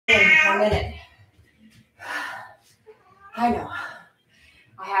a minute. I know.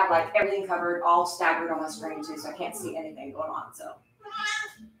 I have like everything covered, all staggered on my screen too, so I can't see anything going on. So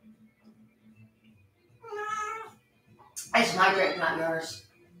it's my drink, not yours.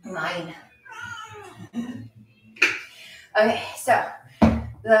 Mine. Okay, so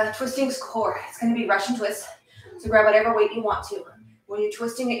the twisting's core. It's going to be Russian twist. So grab whatever weight you want to. When you're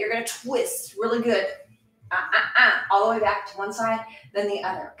twisting it, you're going to twist really good. All the way back to one side, then the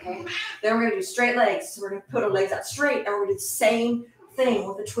other, okay? Then we're going to do straight legs. So we're going to put our legs out straight, and we're going to do the same thing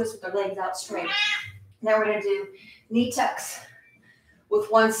with the twist with our legs out straight. Now we're going to do knee tucks with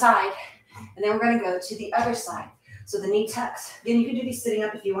one side, and then we're going to go to the other side. So the knee tucks. Again, you can do these sitting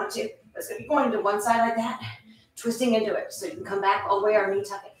up if you want to. But it's going to be going to one side like that, twisting into it. So you can come back all the way or knee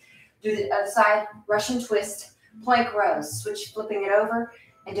tuck it. Do the other side, Russian twist, plank rows. Switch, flipping it over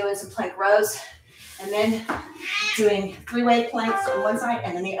and doing some plank rows. And then doing 3-way planks on one side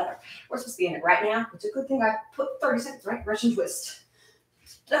and then the other. We're supposed to be in it right now. It's a good thing I put 30 seconds, right? Russian twist.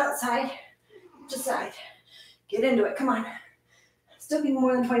 Outside to side. Get into it. Come on. Still be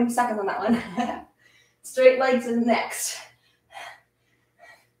more than 20 seconds on that one. Straight legs is next.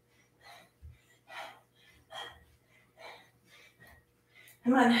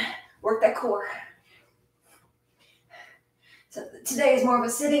 Come on. Work that core. So today is more of a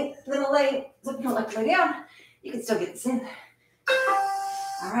sitting than a laying. So if you don't like to lay down, you can still get this in.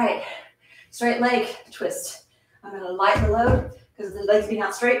 All right. Straight leg twist. I'm going to lighten the load because the legs being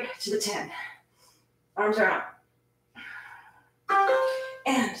out straight to the 10. Arms are out.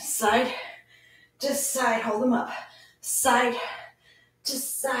 And side to side. Hold them up. Side to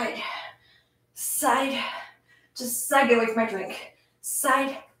side. Side to side. Get away from my drink.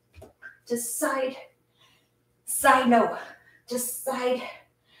 Side to side. Side, no. Just side,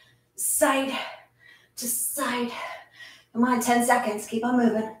 side to side. Come on, 10 seconds. Keep on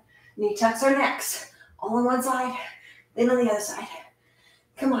moving. Knee tucks are next. All on one side, then on the other side.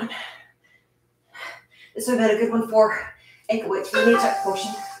 Come on. This would have been a good one for ankle weights for the knee tuck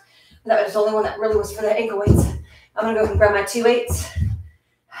portion. That was the only one that really was for the ankle weights. I'm going to go and grab my 2 weights.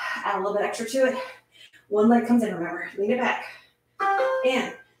 Add a little bit extra to it. One leg comes in, remember. Lean it back.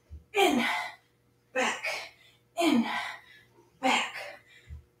 In, back, in. Back,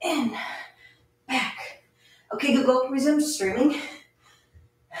 in, back. Okay, go. Resume streaming.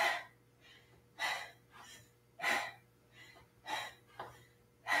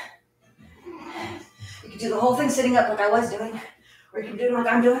 You can do the whole thing sitting up like I was doing, or you can do it like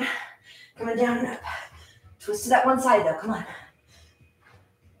I'm doing, coming down and up. Twist to that one side though, come on.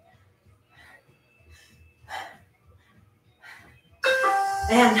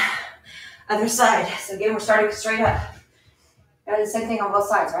 And other side. So again, we're starting straight up. The same thing on both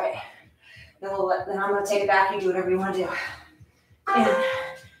sides, right? Then I'm going to take it back. You do whatever you want to do.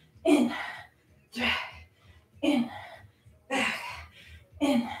 In, drag, in, back,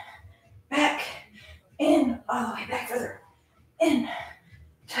 in, back, in, all the way back further. In,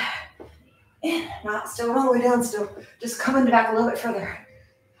 not still all the way down still. Just coming back a little bit further.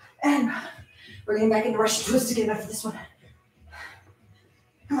 And we're getting back into Russian twist again after this one.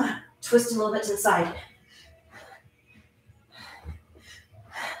 Come on, twist a little bit to the side.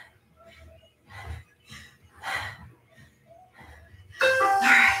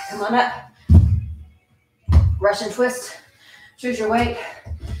 Come on up. Russian twist. Choose your weight.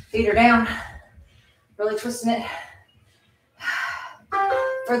 Feet are down. Really twisting it.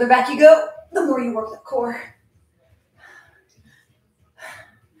 Further back you go, the more you work the core.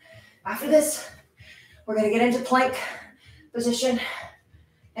 After this, we're going to get into plank position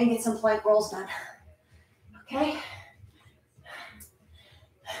and get some plank rolls done. Okay?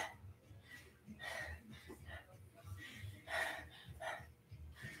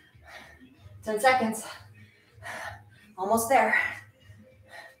 Ten seconds. Almost there.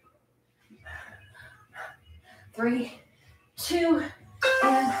 3, 2,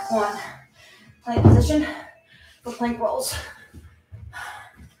 and 1. Plank position for plank rolls.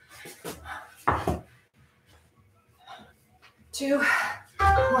 2,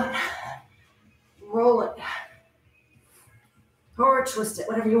 1. Roll it. Or twist it,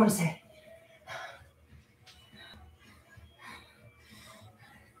 whatever you want to say.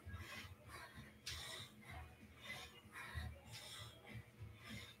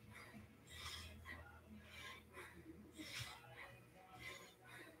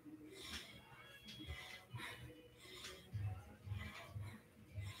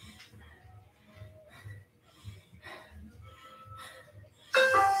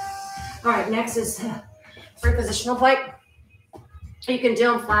 All right, next is free positional plank. You can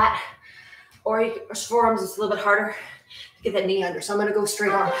do them flat, or forearms, it's a little bit harder to get that knee under. So I'm gonna go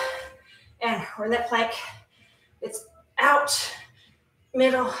straight on. And we're in that plank. It's out,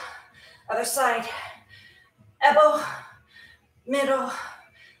 middle, other side, elbow, middle,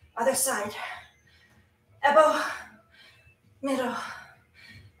 other side, elbow, middle,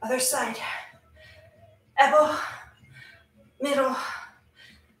 other side, elbow, middle,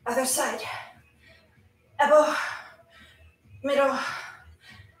 other side, elbow, middle,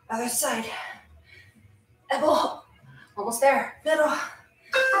 other side, elbow, almost there, middle,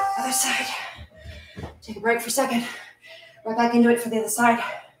 other side. Take a break for a second. Right back into it for the other side.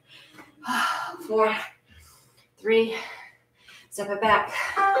 4, 3, step it back.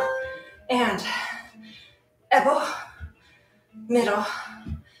 And elbow, middle,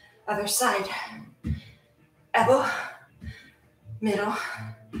 other side. Elbow, middle,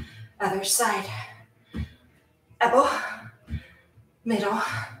 other side. Elbow, middle,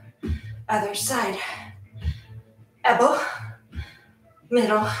 other side. Elbow,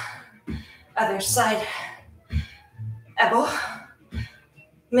 middle, other side. Elbow,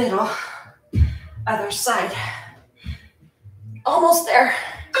 middle, other side. Almost there.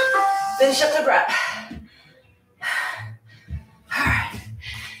 Finish up the breath. All right.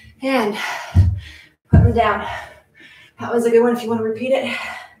 And put them down. That was a good one if you want to repeat it.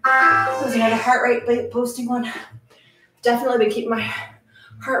 This was another heart rate boosting one. Definitely been keeping my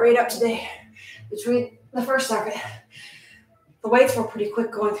heart rate up today between the first circuit. The weights were pretty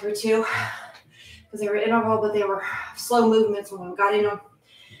quick going through too, because they were interval, but they were slow movements when we got in them.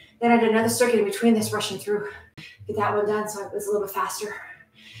 Then I did another circuit in between this, rushing through, get that one done, so it was a little bit faster.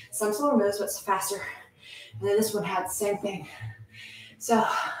 Some slower moves, but it's faster. And then this one had the same thing. So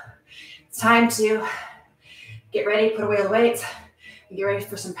it's time to get ready, put away all the weights, and get ready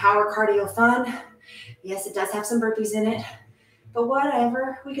for some power cardio fun. Yes, it does have some burpees in it, but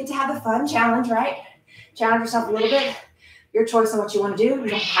whatever. We get to have a fun challenge, right? Challenge yourself a little bit. Your choice on what you want to do. You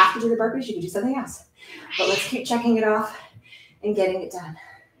don't have to do the burpees. You can do something else. But let's keep checking it off and getting it done.